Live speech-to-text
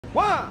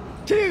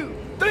1, 2,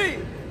 3,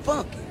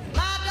 funky.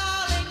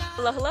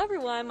 Hello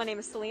everyone, my name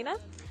is Selena,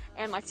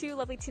 and my two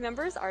lovely team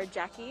members are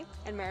Jacky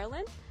and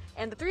Marolyn.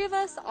 And the three of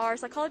us are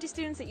psychology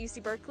students at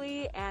UC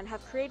Berkeley and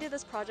have created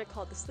this project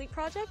called the Sleep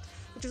Project,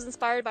 which was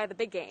inspired by the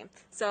big game.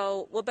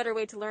 So what better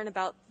way to learn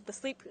about the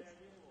sleep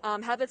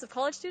habits of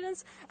college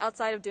students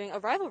outside of doing a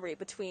rivalry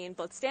between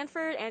both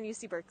Stanford and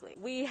UC Berkeley.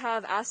 We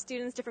have asked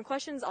students different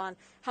questions on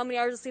how many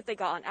hours of sleep they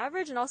got on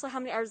average and also how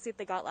many hours of sleep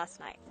they got last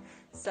night.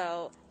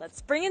 So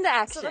let's bring into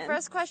action. So the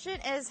first question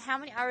is, how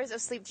many hours of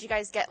sleep did you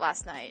guys get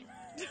last night?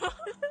 6.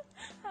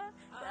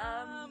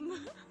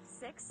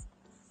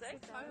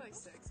 Probably like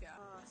 6, yeah.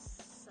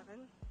 7.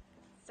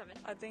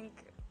 I think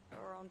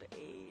around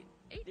 8.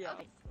 8? Yeah.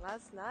 Okay.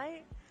 Last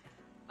night,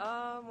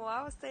 well,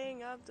 I was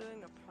staying up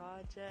doing a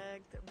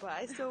project, but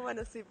I still went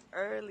to sleep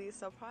early,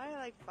 so probably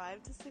like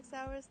 5 to 6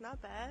 hours. Not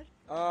bad.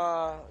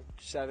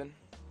 7.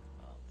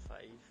 5.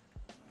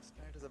 Last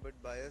night is a bit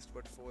biased,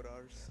 but 4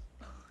 hours.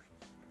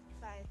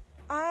 5.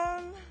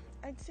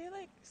 I'd say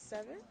like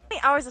 7. How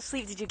many hours of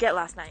sleep did you get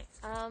last night?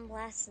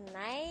 Last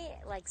night,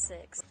 like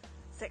 6.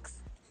 6.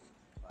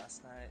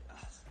 Last night,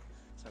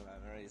 so my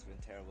memory's been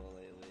terrible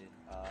lately.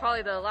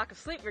 Probably the lack of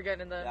sleep we're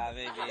getting then. Yeah,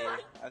 maybe.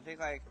 I think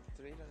like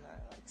 3 to 9,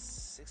 like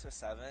 6 or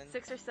 7.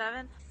 6 or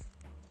 7?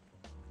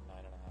 9.5.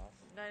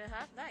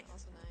 9.5? Nice.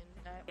 Also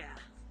 9. Yeah.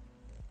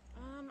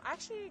 I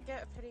actually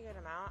get a pretty good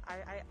amount.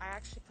 I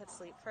actually put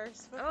sleep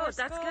first. Oh, that's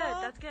good.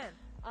 That's good.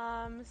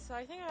 So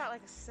I think I got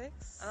like a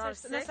 6. Oh, No,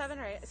 6? 7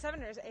 or 8.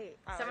 7 or 8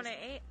 hours. 7 or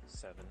 8?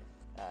 7.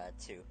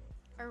 2.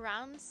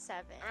 Around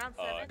 7. Around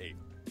 7? 8.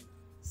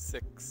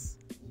 6.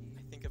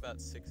 I think about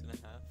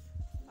 6.5.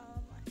 I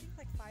think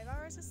like 5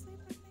 hours of sleep,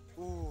 I think.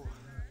 Ooh,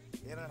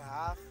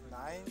 8.5,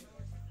 9.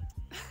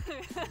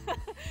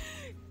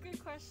 Good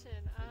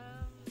question.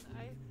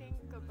 I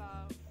think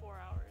about 4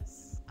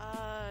 hours.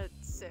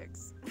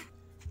 6.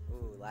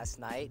 Ooh, last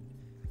night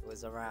it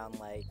was around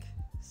like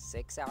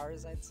 6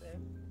 hours, I'd say.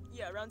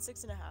 Yeah, around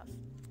 6.5.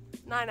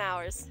 9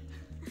 hours.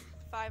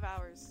 5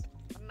 hours.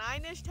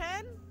 9-ish, 10?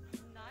 9?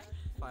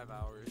 5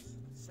 hours.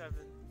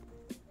 7.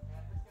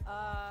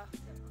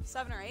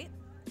 7 or 8?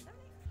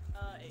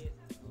 8. I'd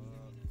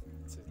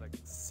say like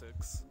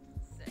 6.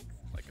 6?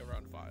 Like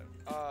around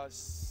 5.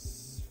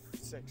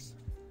 6.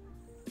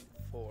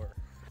 4.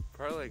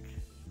 Probably like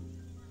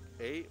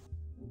 8.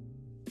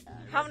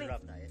 How many? It was a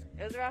rough night.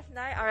 It was a rough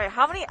night? Alright,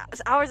 how many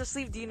hours of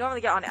sleep do you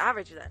normally get on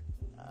average then?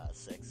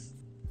 6.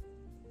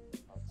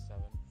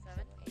 7.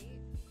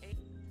 8.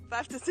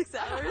 5 to 6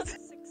 hours. 6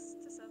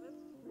 to 7?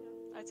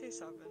 I'd say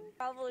 7.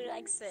 Probably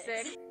like 6.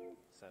 6.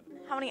 7.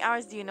 How many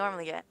hours do you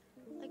normally get?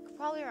 Like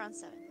probably around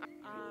 7.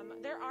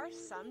 There are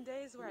some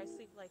days where I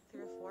sleep like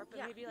 3 or 4, but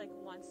Yeah. maybe like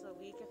once a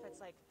week if it's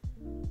like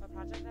a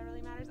project that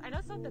really matters. I know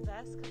it's not the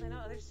best because I know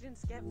other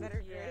students get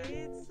better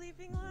grades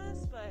sleeping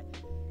less, but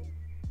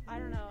I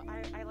don't know.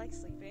 I like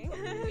sleeping.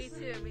 Me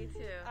too.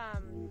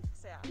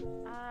 So yeah.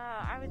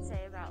 I would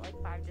say about like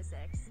 5 to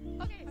 6.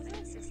 Okay, I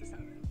think 6 to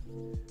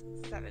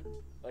 7. 7.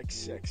 Like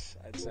 6,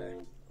 I'd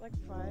say. Like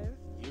 5.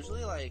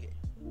 Usually like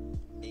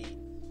 8.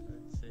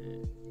 I'd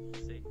say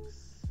 6.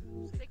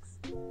 6.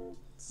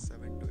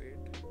 7 to 8.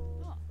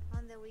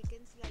 On the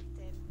weekends, like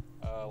 10.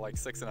 Like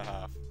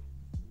 6.5.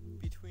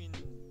 Between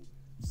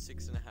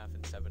 6.5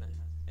 and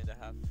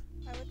 7.5.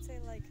 I would say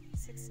like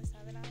 6 to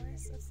 7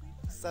 hours of sleep.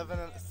 7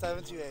 to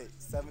 8.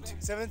 7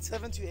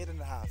 to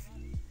 8.5.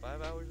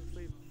 5 hours of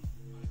sleep.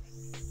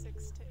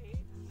 6 to 8.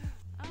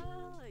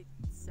 Like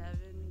 7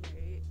 or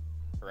 8.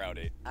 Around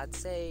 8. I'd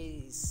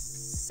say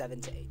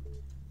 7 to 8.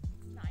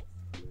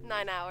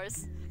 9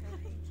 hours.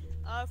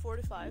 4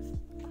 to 5.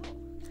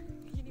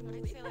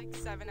 I'd say like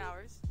 7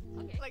 hours.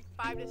 Okay. Like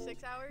 5 to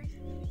 6 hours.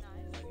 9.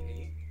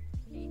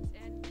 8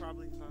 and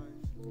Probably 5.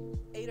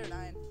 8 or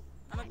 9.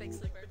 I'm a big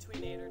sleeper.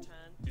 Between 8 or 10.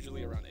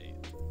 Usually around 8.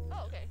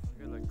 oh, okay. I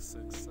get like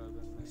 6,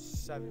 7.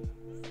 7.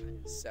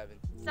 7.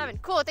 7.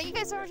 Cool. Thank you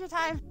guys so much for your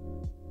time.